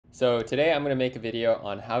So today I'm going to make a video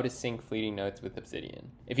on how to sync fleeting notes with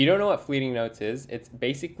Obsidian. If you don't know what fleeting notes is, it's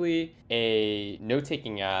basically a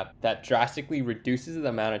note-taking app that drastically reduces the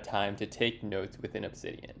amount of time to take notes within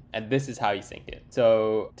Obsidian. And this is how you sync it.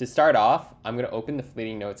 So to start off, I'm going to open the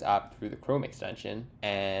fleeting notes app through the Chrome extension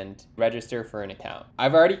and register for an account.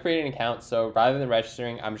 I've already created an account, so rather than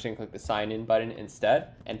registering, I'm just going to click the sign in button instead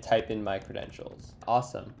and type in my credentials.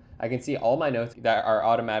 Awesome. I can see all my notes that are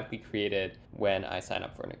automatically created when I sign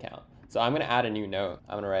up for an account. So I'm going to add a new note.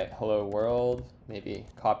 I'm going to write hello world, maybe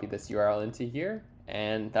copy this URL into here,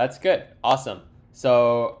 and that's good. Awesome.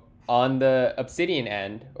 So on the Obsidian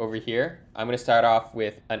end over here, I'm going to start off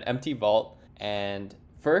with an empty vault, and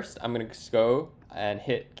first I'm going to just go and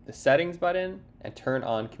hit the settings button and turn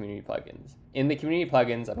on community plugins. In the community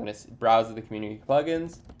plugins, I'm going to browse the community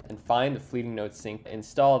plugins and find the fleeting notes sync,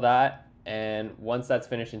 install that. And once that's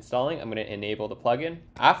finished installing, I'm going to enable the plugin.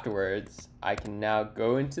 Afterwards, I can now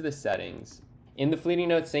go into the settings. In the Fleeting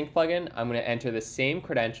Notes Sync plugin, I'm going to enter the same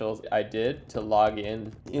credentials I did to log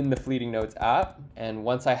in the Fleeting Notes app. And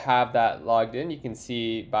once I have that logged in, you can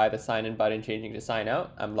see by the sign in button changing to sign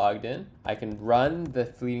out, I'm logged in. I can run the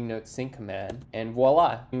Fleeting Notes Sync command, and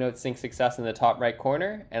voila, Notes Sync success in the top right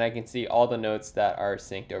corner, and I can see all the notes that are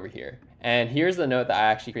synced over here. And here's the note that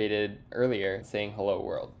I actually created earlier saying hello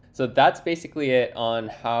world. So that's basically it on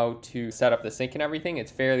how to set up the sync and everything.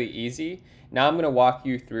 It's fairly easy. Now I'm going to walk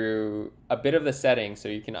you through a bit of the settings so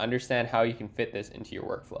you can understand how you can fit this into your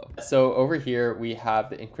workflow. So over here, we have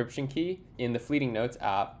the encryption key in the Fleeting Notes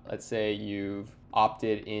app. Let's say you've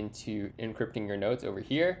opted into encrypting your notes over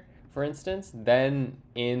here, for instance. Then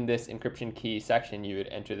in this encryption key section, you would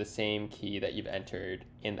enter the same key that you've entered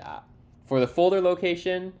in the app. For the folder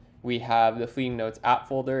location, we have the Fleeting Notes app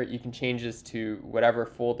folder. You can change this to whatever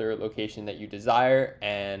folder location that you desire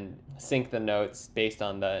and sync the notes based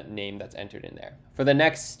on the name that's entered in there. For the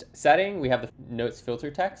next setting, we have the notes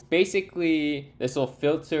filter text. Basically, this will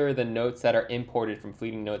filter the notes that are imported from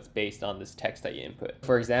Fleeting Notes based on this text that you input.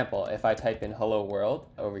 For example, if I type in hello world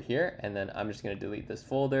over here, and then I'm just going to delete this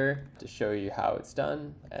folder to show you how it's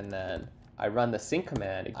done, and then I run the sync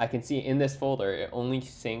command, I can see in this folder, it only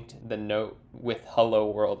synced the note with hello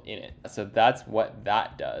world in it. So that's what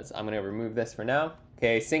that does. I'm going to remove this for now.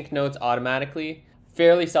 Okay, sync notes automatically.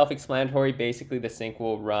 Fairly self-explanatory. Basically, the sync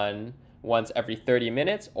will run once every 30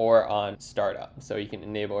 minutes or on startup. So you can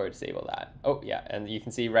enable or disable that. Oh yeah, and you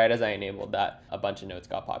can see right as I enabled that, a bunch of notes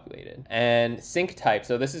got populated. And sync type.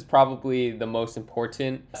 So this is probably the most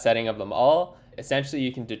important setting of them all. Essentially,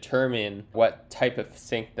 you can determine what type of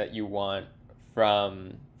sync that you want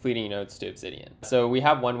from Fleeting Notes to Obsidian. So we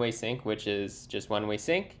have one-way sync, which is just one-way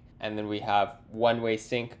sync, and then we have one-way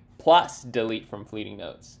sync plus delete from Fleeting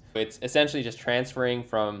Notes. It's essentially just transferring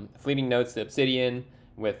from Fleeting Notes to Obsidian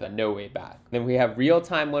with a no way back. Then we have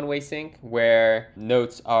real-time one-way sync, where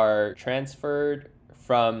notes are transferred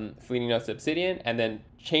from Fleeting Notes to Obsidian, and then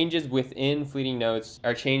changes within Fleeting Notes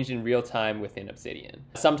are changed in real time within Obsidian.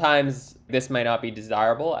 Sometimes this might not be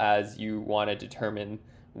desirable, as you want to determine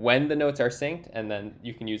when the notes are synced, and then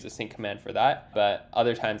you can use the sync command for that, but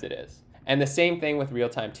other times it is. And the same thing with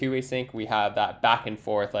real-time two-way sync. We have that back and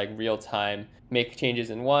forth, like real-time, make changes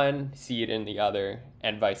in one, see it in the other,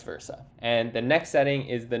 and vice versa. And the next setting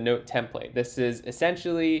is the note template. This is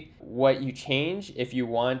essentially what you change if you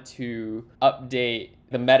want to update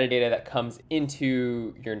the metadata that comes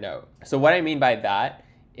into your note. So what I mean by that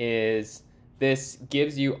is this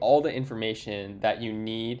gives you all the information that you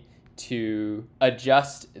need to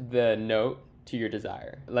adjust the note to your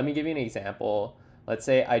desire. Let me give you an example. Let's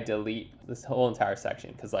say I delete this whole entire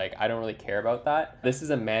section because I don't really care about that. This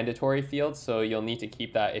is a mandatory field, so you'll need to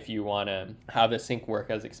keep that if you want to have the sync work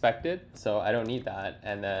as expected. So I don't need that.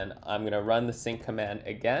 And then I'm going to run the sync command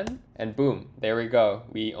again, and boom, there we go.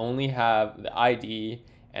 We only have the ID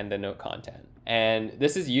and the note content. And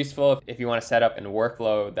this is useful if you want to set up a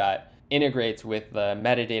workflow that integrates with the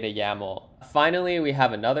metadata YAML. Finally, we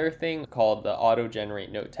have another thing called the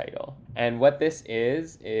auto-generate note title. And what this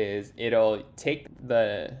is it'll take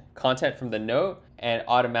the content from the note and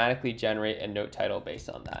automatically generate a note title based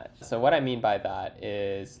on that. So what I mean by that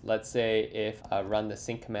is, let's say if I run the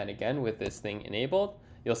sync command again with this thing enabled,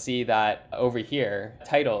 you'll see that over here,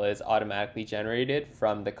 title is automatically generated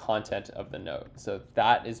from the content of the note. So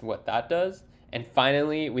that is what that does. And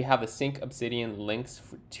finally, we have a sync Obsidian links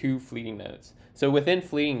to Fleeting Notes. So within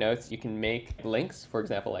Fleeting Notes, you can make links, for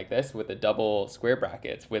example, like this, with the double square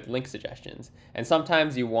brackets with link suggestions. And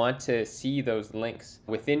sometimes you want to see those links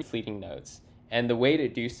within Fleeting Notes. And the way to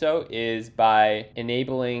do so is by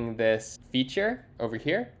enabling this feature over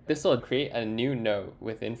here. This will create a new note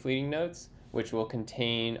within Fleeting Notes which will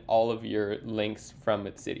contain all of your links from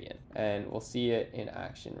Obsidian. And we'll see it in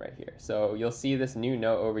action right here. So you'll see this new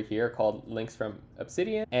note over here called links from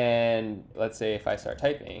Obsidian. And let's say if I start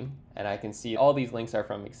typing, and I can see all these links are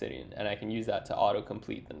from Obsidian, and I can use that to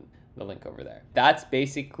autocomplete them. The link over there. That's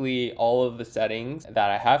basically all of the settings that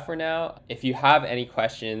I have for now. If you have any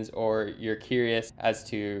questions or you're curious as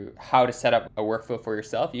to how to set up a workflow for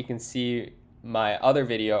yourself, you can see my other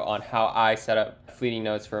video on how I set up fleeting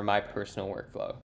notes for my personal workflow.